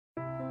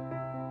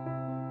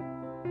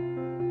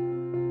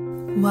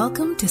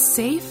Welcome to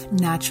Safe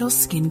Natural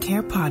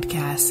Skincare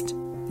Podcast.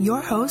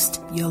 Your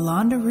host,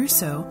 Yolanda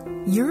Russo,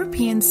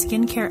 European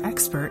skincare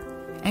expert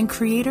and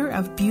creator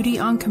of Beauty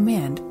on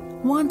Command,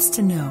 wants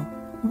to know,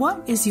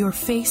 what is your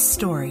face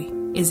story?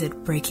 Is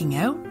it breaking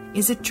out?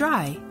 Is it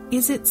dry?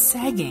 Is it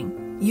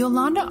sagging?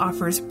 Yolanda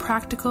offers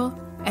practical,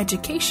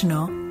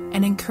 educational,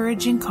 and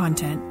encouraging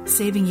content,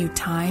 saving you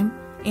time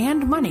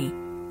and money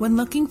when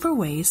looking for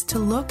ways to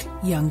look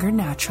younger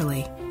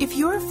naturally. If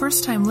you're a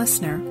first-time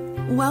listener,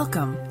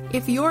 welcome.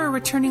 If you're a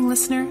returning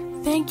listener,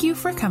 thank you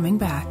for coming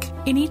back.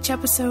 In each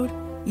episode,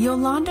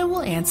 Yolanda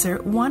will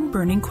answer one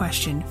burning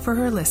question for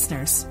her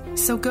listeners.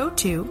 So go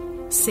to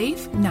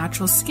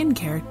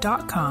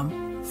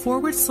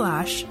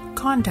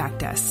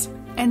safenaturalskincare.com/contact us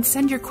and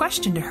send your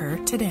question to her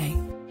today.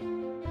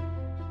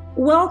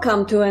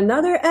 Welcome to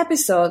another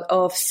episode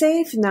of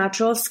Safe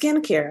Natural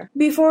Skincare.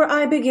 Before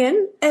I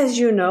begin, as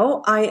you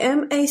know, I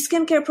am a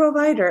skincare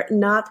provider,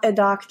 not a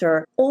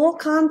doctor. All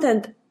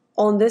content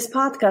on this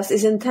podcast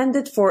is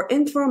intended for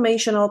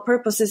informational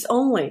purposes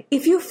only.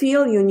 If you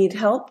feel you need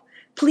help,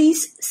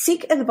 please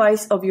seek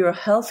advice of your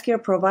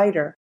healthcare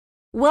provider.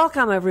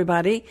 Welcome,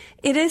 everybody.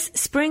 It is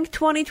spring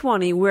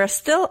 2020. We're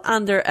still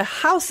under a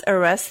house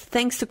arrest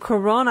thanks to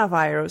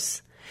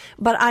coronavirus.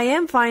 But I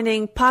am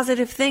finding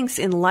positive things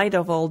in light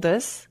of all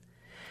this,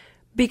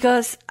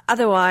 because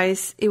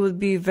otherwise it would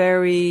be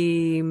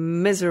very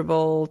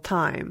miserable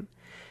time.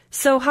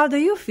 So how do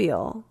you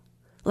feel?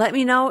 Let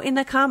me know in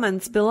the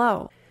comments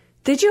below.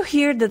 Did you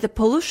hear that the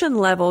pollution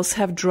levels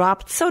have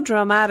dropped so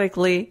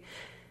dramatically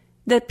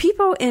that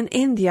people in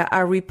India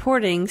are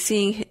reporting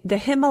seeing the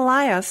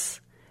Himalayas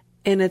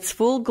in its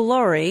full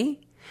glory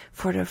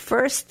for the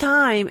first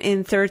time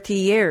in 30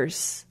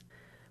 years?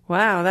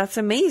 Wow, that's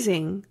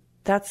amazing.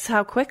 That's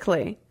how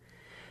quickly.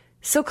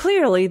 So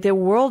clearly the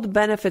world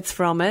benefits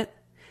from it.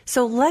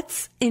 So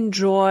let's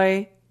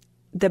enjoy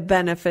the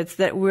benefits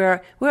that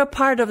we're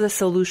part of the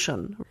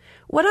solution.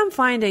 What I'm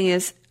finding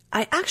is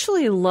I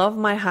actually love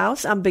my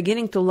house. I'm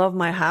beginning to love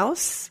my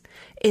house.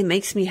 It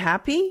makes me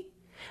happy.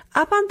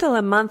 Up until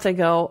a month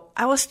ago,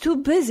 I was too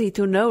busy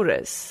to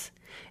notice.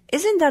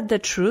 Isn't that the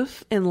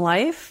truth in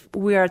life?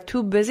 We are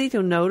too busy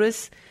to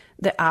notice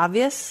the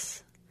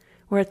obvious.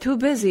 We're too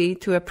busy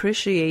to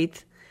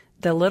appreciate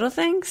the little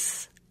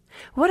things.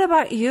 What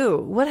about you?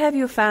 What have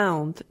you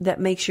found that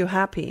makes you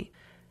happy?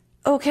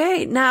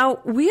 Okay, now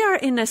we are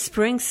in a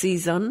spring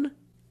season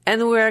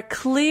and we're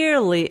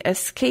clearly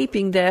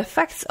escaping the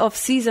effects of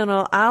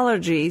seasonal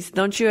allergies.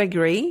 Don't you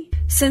agree?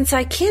 Since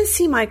I can't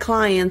see my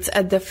clients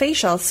at the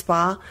facial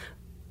spa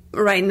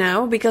right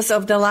now because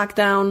of the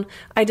lockdown,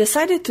 I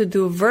decided to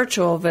do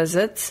virtual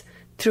visits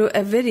through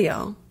a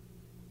video.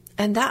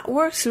 And that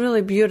works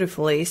really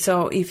beautifully.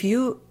 So if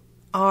you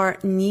are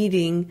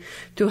needing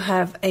to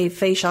have a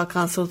facial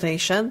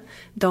consultation,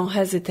 don't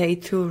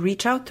hesitate to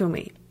reach out to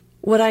me.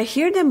 What I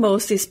hear the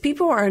most is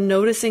people are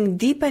noticing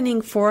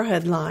deepening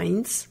forehead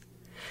lines,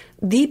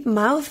 deep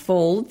mouth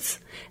folds,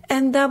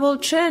 and double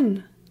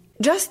chin.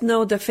 Just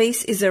know the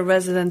face is a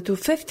resident to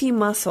 50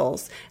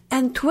 muscles,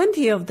 and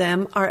 20 of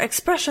them are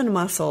expression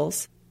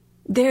muscles.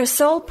 Their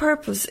sole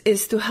purpose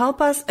is to help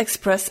us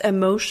express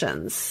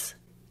emotions.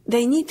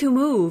 They need to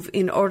move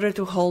in order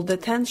to hold the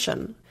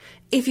tension.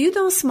 If you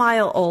don't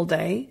smile all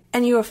day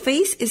and your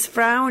face is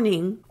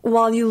frowning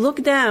while you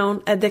look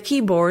down at the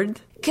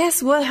keyboard,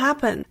 guess what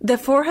happened? The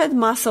forehead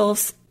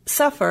muscles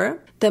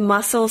suffer, the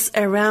muscles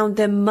around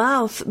the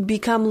mouth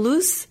become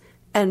loose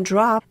and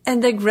drop,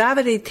 and the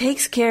gravity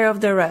takes care of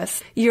the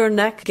rest. Your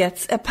neck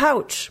gets a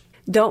pouch.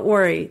 Don't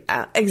worry,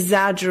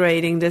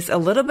 exaggerating this a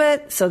little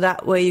bit so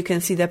that way you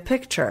can see the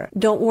picture.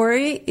 Don't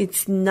worry,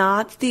 it's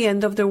not the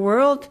end of the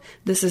world.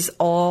 This is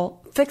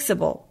all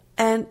fixable.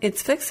 And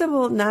it's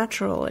fixable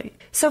naturally.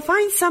 So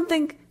find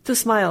something to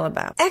smile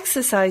about.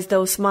 Exercise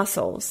those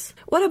muscles.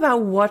 What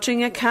about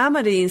watching a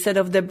comedy instead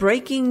of the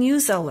breaking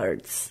news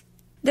alerts?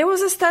 There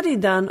was a study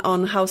done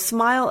on how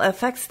smile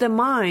affects the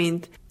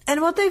mind.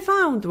 And what they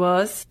found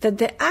was that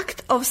the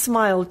act of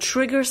smile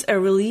triggers a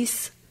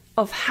release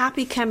of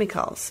happy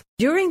chemicals.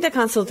 During the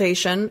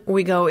consultation,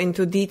 we go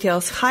into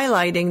details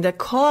highlighting the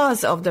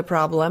cause of the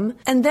problem,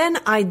 and then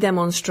I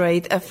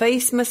demonstrate a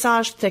face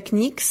massage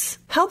techniques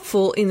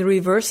helpful in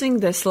reversing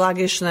the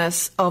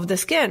sluggishness of the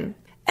skin.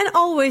 And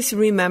always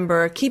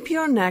remember, keep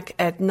your neck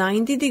at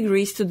 90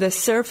 degrees to the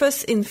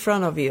surface in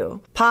front of you.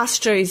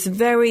 Posture is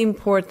very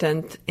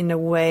important in the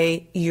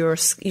way your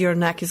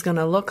neck is going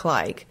to look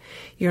like.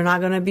 You're not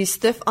going to be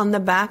stiff on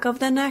the back of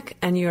the neck,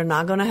 and you're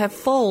not going to have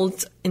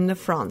folds in the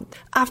front.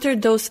 After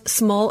those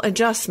small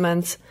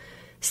adjustments,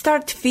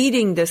 start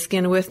feeding the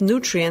skin with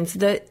nutrients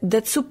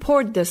that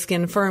support the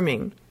skin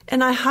firming.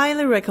 And I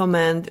highly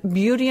recommend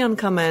Beauty on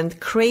Command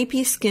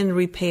Crepey Skin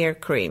Repair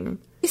Cream.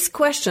 This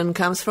question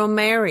comes from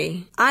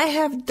Mary. I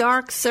have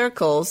dark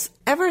circles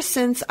ever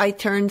since I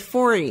turned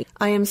 40.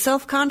 I am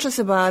self-conscious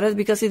about it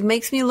because it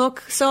makes me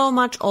look so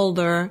much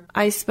older.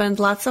 I spend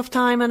lots of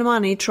time and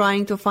money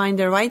trying to find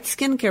the right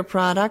skincare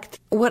product.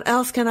 What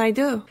else can I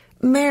do?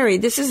 Mary,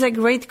 this is a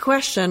great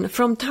question.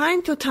 From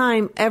time to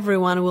time,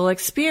 everyone will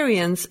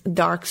experience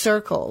dark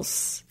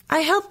circles. I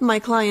help my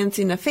clients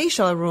in a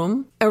facial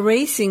room,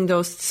 erasing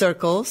those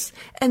circles,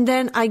 and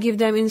then I give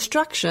them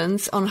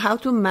instructions on how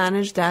to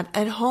manage that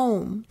at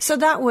home. So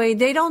that way,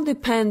 they don't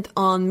depend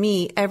on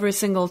me every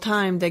single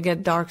time they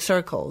get dark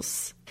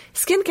circles.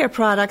 Skincare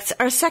products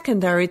are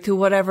secondary to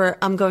whatever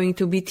I'm going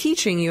to be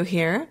teaching you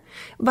here,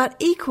 but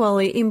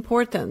equally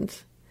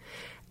important.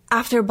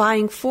 After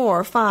buying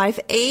 4, 5,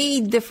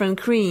 8 different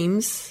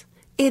creams,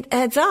 it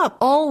adds up.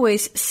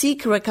 Always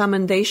seek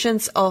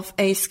recommendations of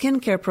a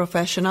skincare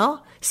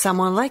professional,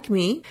 someone like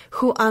me,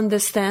 who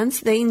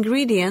understands the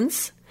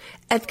ingredients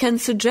and can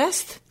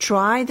suggest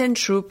tried and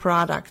true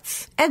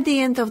products. At the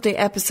end of the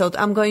episode,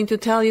 I'm going to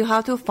tell you how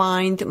to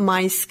find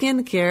my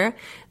skincare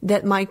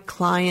that my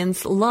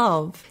clients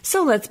love.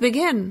 So let's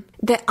begin.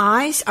 The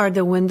eyes are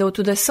the window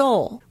to the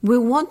soul. We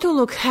want to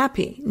look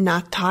happy,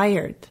 not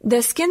tired.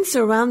 The skin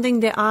surrounding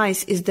the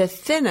eyes is the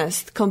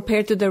thinnest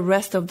compared to the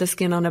rest of the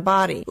skin on the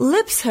body.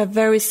 Lips have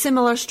very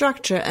similar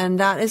structure, and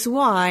that is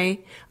why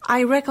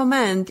I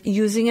recommend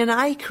using an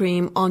eye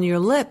cream on your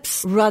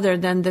lips rather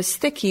than the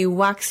sticky,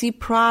 waxy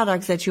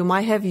products that you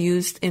might have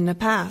used in the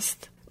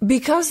past.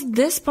 Because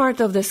this part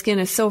of the skin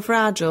is so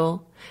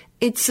fragile,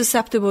 it's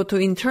susceptible to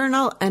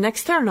internal and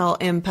external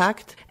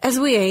impact. As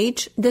we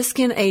age, the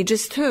skin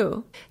ages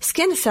too.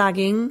 Skin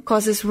sagging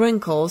causes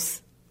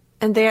wrinkles,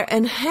 and they are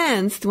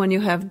enhanced when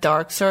you have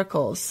dark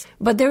circles.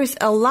 But there is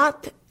a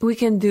lot we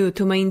can do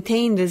to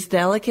maintain this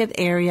delicate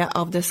area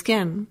of the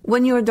skin.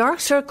 When your dark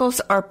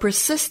circles are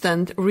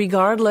persistent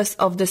regardless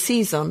of the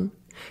season,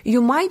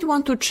 you might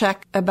want to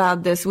check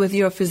about this with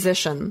your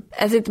physician,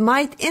 as it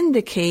might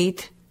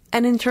indicate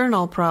an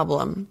internal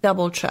problem.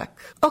 Double check.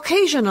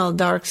 Occasional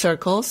dark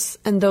circles,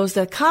 and those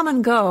that come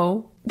and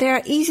go, they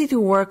are easy to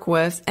work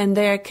with, and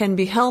they can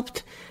be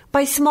helped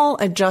by small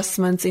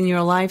adjustments in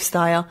your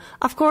lifestyle.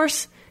 Of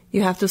course,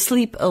 you have to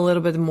sleep a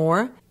little bit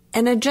more,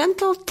 and a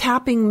gentle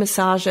tapping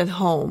massage at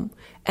home.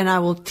 And I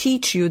will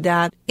teach you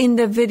that in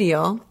the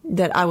video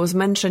that I was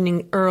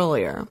mentioning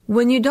earlier.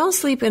 When you don't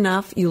sleep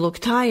enough, you look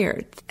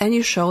tired and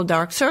you show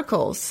dark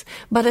circles.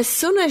 But as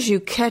soon as you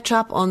catch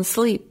up on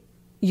sleep,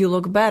 you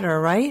look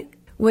better, right?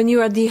 When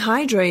you are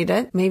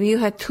dehydrated, maybe you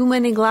had too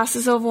many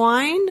glasses of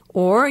wine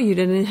or you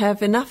didn't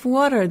have enough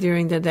water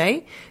during the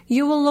day,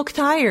 you will look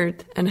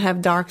tired and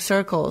have dark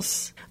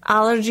circles.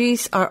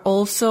 Allergies are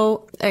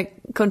also a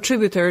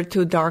contributor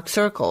to dark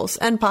circles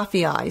and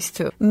puffy eyes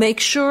too. Make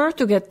sure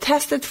to get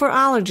tested for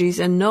allergies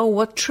and know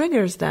what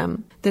triggers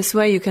them. This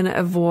way you can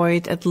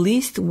avoid at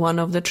least one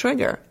of the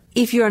triggers.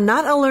 If you are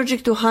not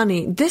allergic to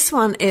honey, this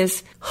one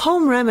is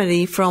home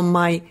remedy from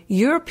my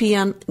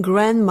European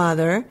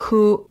grandmother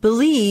who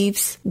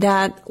believes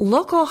that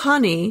local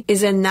honey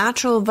is a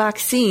natural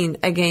vaccine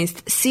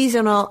against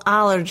seasonal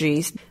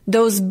allergies.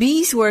 Those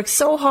bees work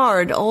so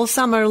hard all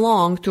summer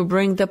long to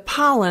bring the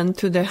pollen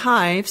to the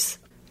hives,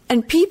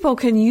 and people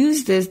can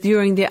use this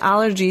during the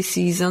allergy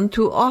season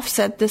to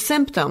offset the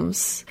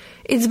symptoms.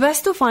 It's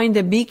best to find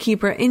a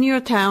beekeeper in your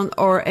town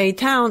or a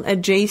town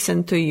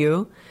adjacent to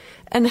you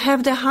and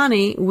have the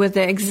honey with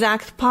the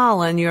exact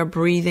pollen you're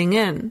breathing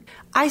in.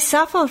 I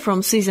suffer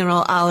from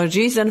seasonal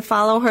allergies and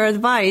follow her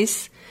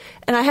advice,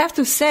 and I have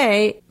to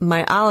say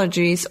my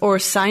allergies or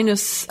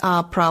sinus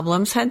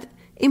problems had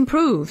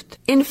improved.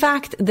 In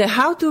fact, the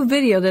how-to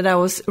video that I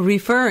was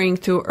referring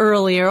to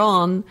earlier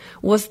on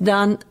was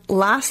done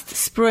last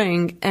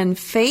spring, and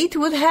fate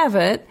would have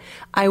it,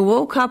 I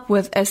woke up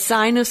with a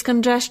sinus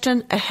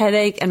congestion, a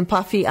headache, and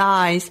puffy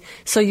eyes,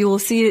 so you will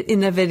see it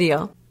in the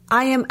video.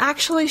 I am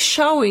actually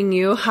showing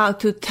you how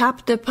to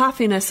tap the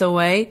puffiness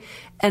away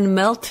and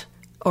melt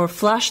or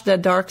flush the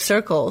dark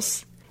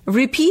circles.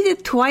 Repeat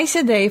it twice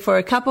a day for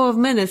a couple of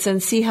minutes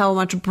and see how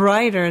much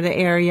brighter the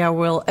area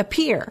will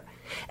appear.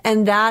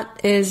 And that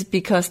is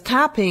because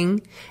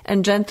tapping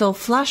and gentle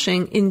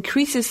flushing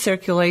increases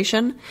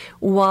circulation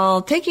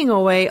while taking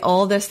away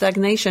all the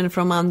stagnation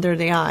from under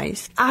the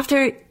eyes.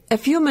 After a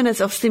few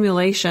minutes of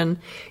stimulation,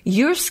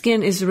 your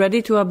skin is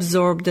ready to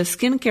absorb the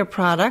skincare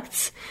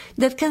products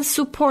that can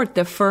support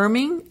the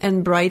firming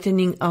and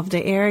brightening of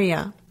the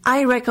area.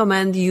 I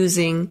recommend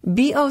using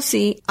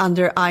BOC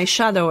under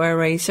eyeshadow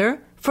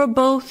eraser for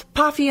both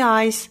puffy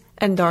eyes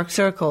and dark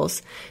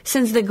circles,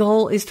 since the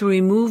goal is to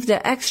remove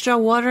the extra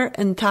water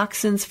and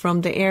toxins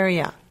from the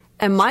area.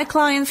 And my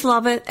clients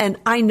love it, and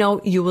I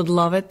know you would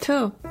love it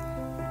too.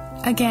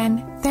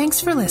 Again, thanks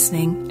for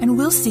listening, and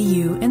we'll see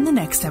you in the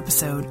next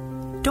episode.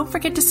 Don't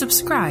forget to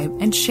subscribe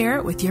and share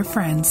it with your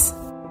friends.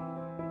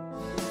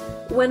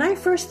 When I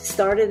first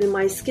started in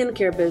my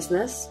skincare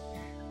business,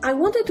 I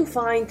wanted to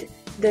find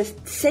the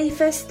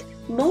safest,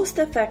 most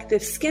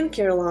effective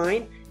skincare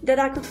line that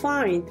I could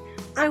find.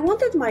 I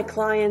wanted my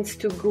clients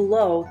to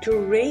glow, to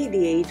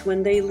radiate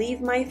when they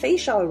leave my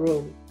facial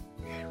room.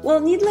 Well,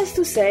 needless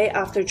to say,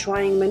 after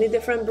trying many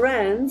different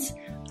brands,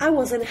 I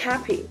wasn't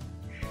happy.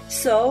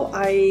 So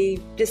I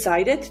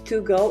decided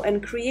to go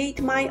and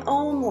create my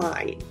own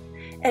line.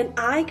 And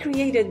I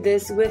created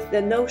this with the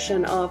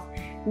notion of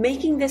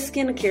making the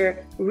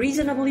skincare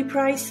reasonably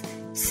priced,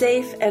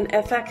 safe, and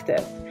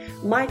effective.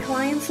 My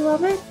clients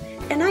love it,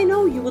 and I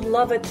know you would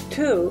love it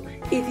too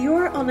if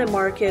you're on the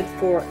market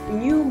for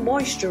new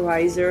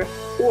moisturizer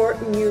or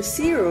new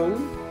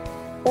serum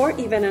or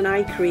even an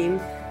eye cream.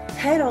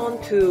 Head on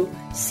to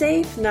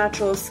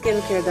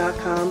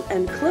safenaturalskincare.com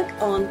and click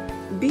on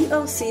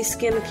BOC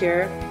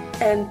Skincare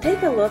and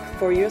take a look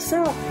for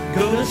yourself.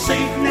 Go to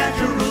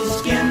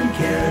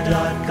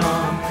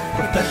safenaturalskincare.com.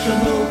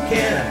 Professional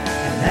care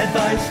and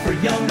advice for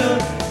younger,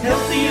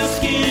 healthier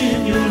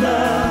skin you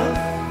love.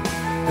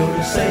 Go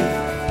to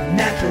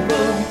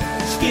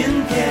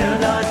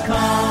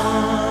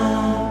safenaturalskincare.com.